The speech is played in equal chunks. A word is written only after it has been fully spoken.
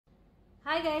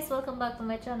Hi guys, welcome back to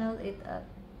my channel. Hi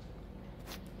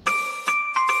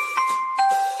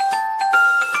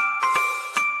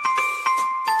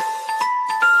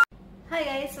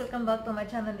guys, welcome back to my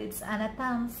channel. It's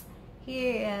Tamp'z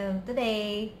here, and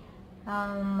today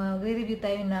re-review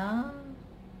tayo ng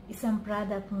isang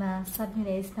product na sabi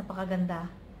nila is napakaganda.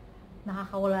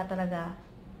 Nakakawala talaga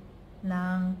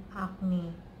ng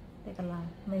acne. Teka lang,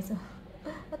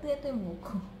 ba't ito yung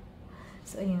buko?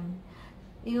 So ayun,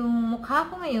 yung mukha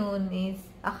ko ngayon is,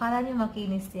 akala nyo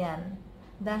makinis yan.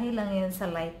 Dahil lang yan sa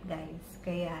light guys.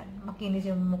 Kaya makinis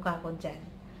yung mukha ko dyan.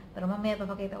 Pero mamaya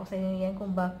papakita ko sa inyo yan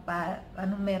kung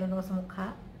anong meron ako sa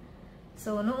mukha.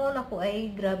 So noong una ko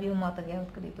ay grabe yung mga tagyawat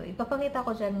ko dito. Ipapakita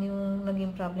ko dyan yung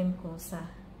naging problem ko sa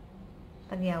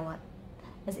tagyawat.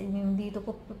 As in yung dito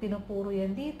ko pinupuro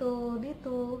yan dito.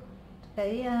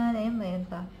 Kaya yan, ayan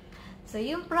pa. So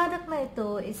yung product na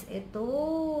ito is ito.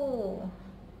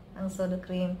 Ang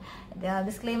Sudocrem.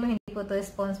 Disclaimer, hindi ko to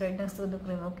sponsored ng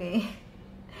Sudocrem, okay?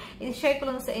 I-share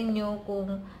ko lang sa inyo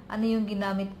kung ano yung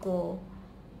ginamit ko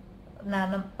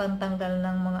na pantanggal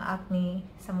ng mga acne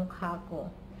sa mukha ko.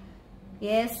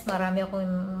 Yes, marami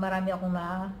akong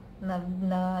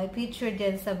na feature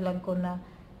dyan sa vlog ko na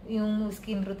yung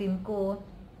skin routine ko,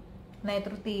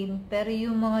 night routine, pero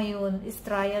yung mga yun is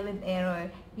trial and error.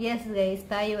 Yes guys,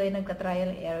 tayo ay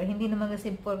nagka-trial and error. Hindi naman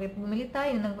kasi porket bumili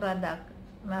tayo ng product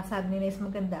na sabi nila is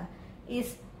maganda,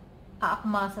 is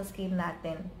aakma sa skin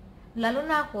natin. Lalo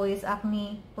na ako is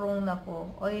acne prone ako,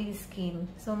 oily skin.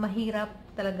 So mahirap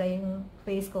talaga yung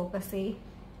face ko kasi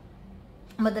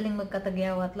madaling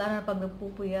magkatagyawat. Lalo na pag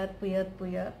nagpupuyat.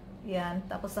 Yan.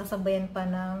 Tapos sasabayan pa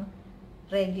ng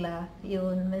regla.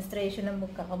 Yun, menstruation ng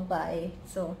magkakambae.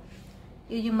 So,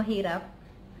 yun yung mahirap.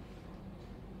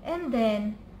 And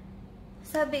then,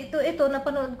 sabi, ito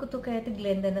napanood ko to kay Ate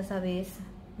Glenda na sabi is,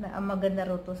 na maganda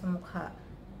raw to sa mukha.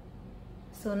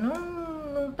 So,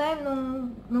 nung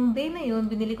day na yun,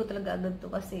 binili ko talaga agad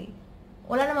to kasi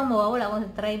wala namang mawawala kung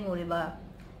try mo, diba?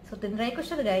 So, tinry ko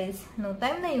siya guys. Nung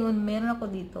time na yun, meron ako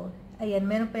dito. Ayan,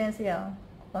 meron pa yan siya.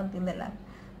 Konti na lang.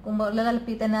 Kung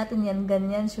lalapitan natin yan,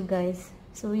 ganyan siya guys.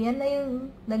 So, yan na yung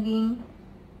naging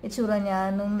itsura niya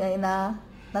nung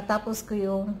natapos ko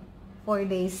yung 4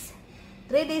 days.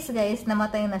 3 days guys,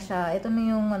 namatay na siya. Ito na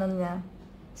yung ano niya.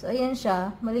 So, ayan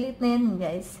siya. Maliliit na yan,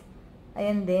 guys.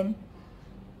 Ayan din.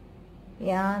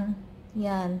 Yan.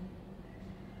 Yan.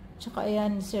 Tsaka,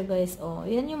 ayan siya, guys. Oh,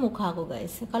 ayan yung mukha ko,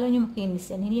 guys. Akala nyo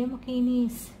makinis yan. Hindi yan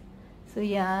makinis. So,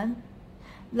 yan.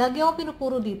 Lagi ako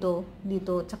pinupuro dito.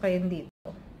 Dito. Tsaka yan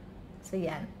dito. So,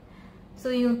 yan.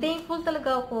 So, yung thankful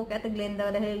talaga ako kay Ate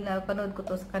Glenda dahil napanood ko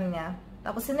to sa kanya.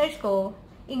 Tapos, sinerge ko.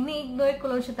 Ignore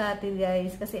ko lang siya dati,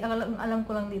 guys. Kasi, alam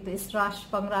ko lang dito is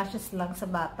pang rashes lang sa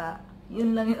bata.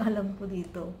 Yun lang yung alam ko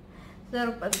dito. So,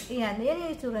 ayan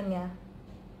yung itsura niya.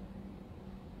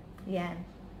 Ayan.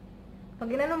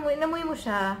 Pag inamoy mo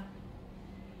siya,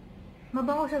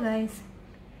 mabango siya guys.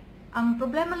 Ang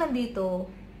problema lang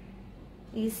dito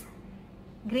is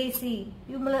greasy.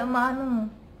 Yung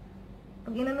maano.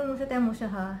 Pag inanom mo siya, tayo mo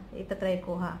siya ha. Itatry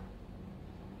ko ha.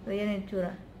 So, ayan yung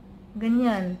itsura.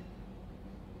 Ganyan.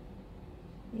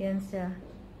 Yan siya.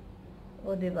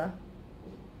 O, diba?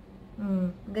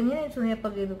 Ganyan yung itsura niya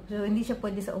pag so, hindi siya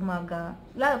pwede sa umaga.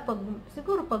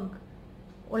 Siguro pag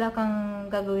wala kang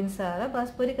gagawin sa labas,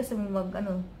 pwede kasi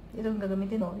itong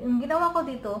gagamitin mo. Yung ginawa ko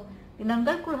dito,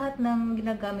 tinanggal ko lahat ng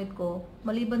ginagamit ko,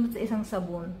 maliban sa isang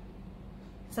sabon.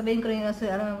 Sabihin ko rin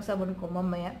yung sabon ko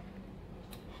mamaya.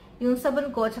 Yung sabon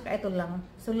ko, at saka ito lang.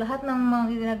 So, lahat ng mga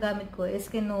ginagamit ko,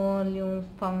 Eskinol, yung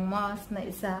pang mask na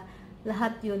isa,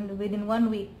 lahat yun, within 1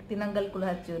 week, tinanggal ko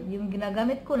lahat yun. Yung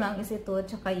ginagamit ko lang is ito,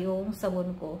 tsaka yung sabon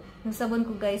ko. Yung sabon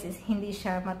ko guys is hindi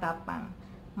siya matapang.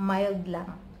 Mild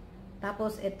lang.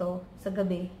 Tapos ito, sa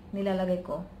gabi, nilalagay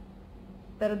ko.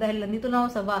 Pero dahil nandito na ako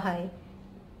sa bahay,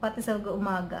 pati sa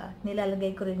umaga,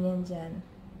 nilalagay ko rin yan dyan.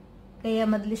 Kaya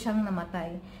madali siyang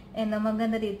namatay. And ang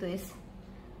maganda dito is,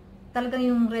 talagang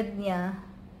yung red niya,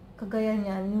 kagaya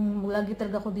niyan, yung lagi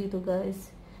talaga ko dito guys.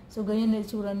 So ganyan na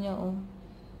itsura niya oh.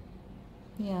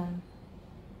 Yan.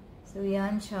 So,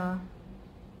 yan siya.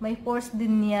 May pores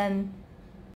din yan.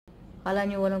 Kala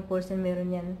nyo walang pores yan, meron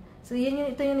yan. So,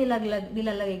 ito yung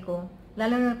nilalagay ko.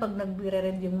 Lalo na pag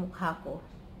nag-red yung mukha ko.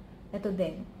 Ito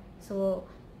din. So,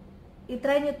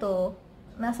 itry nyo to.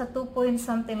 Nasa 2 point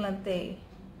something lang ito eh.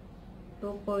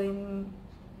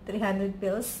 2.300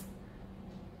 pills.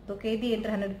 2 KD and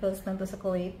 300 pills lang to sa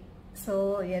Kuwait.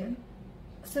 So, yan.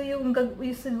 So,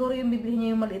 siguro yung bibili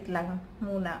niya yung maliit lang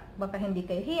muna. Baka hindi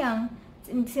kayo hiyang.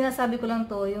 Sinasabi ko lang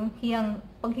to, yung hiyang,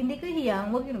 pag hindi kayo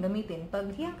hiyang, huwag yung gamitin. Pag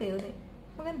hiyang kayo,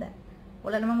 maganda.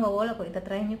 Wala namang mawala ko,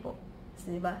 itatry niyo po. So,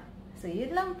 diba? So,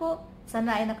 yun lang po.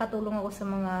 Sana ay nakatulong ako sa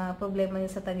mga problema niyo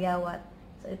sa tagyawat.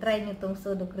 So, i-try niyo itong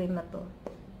Sudocrem na to.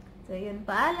 So, yun.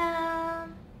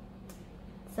 Paalam!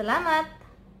 Salamat!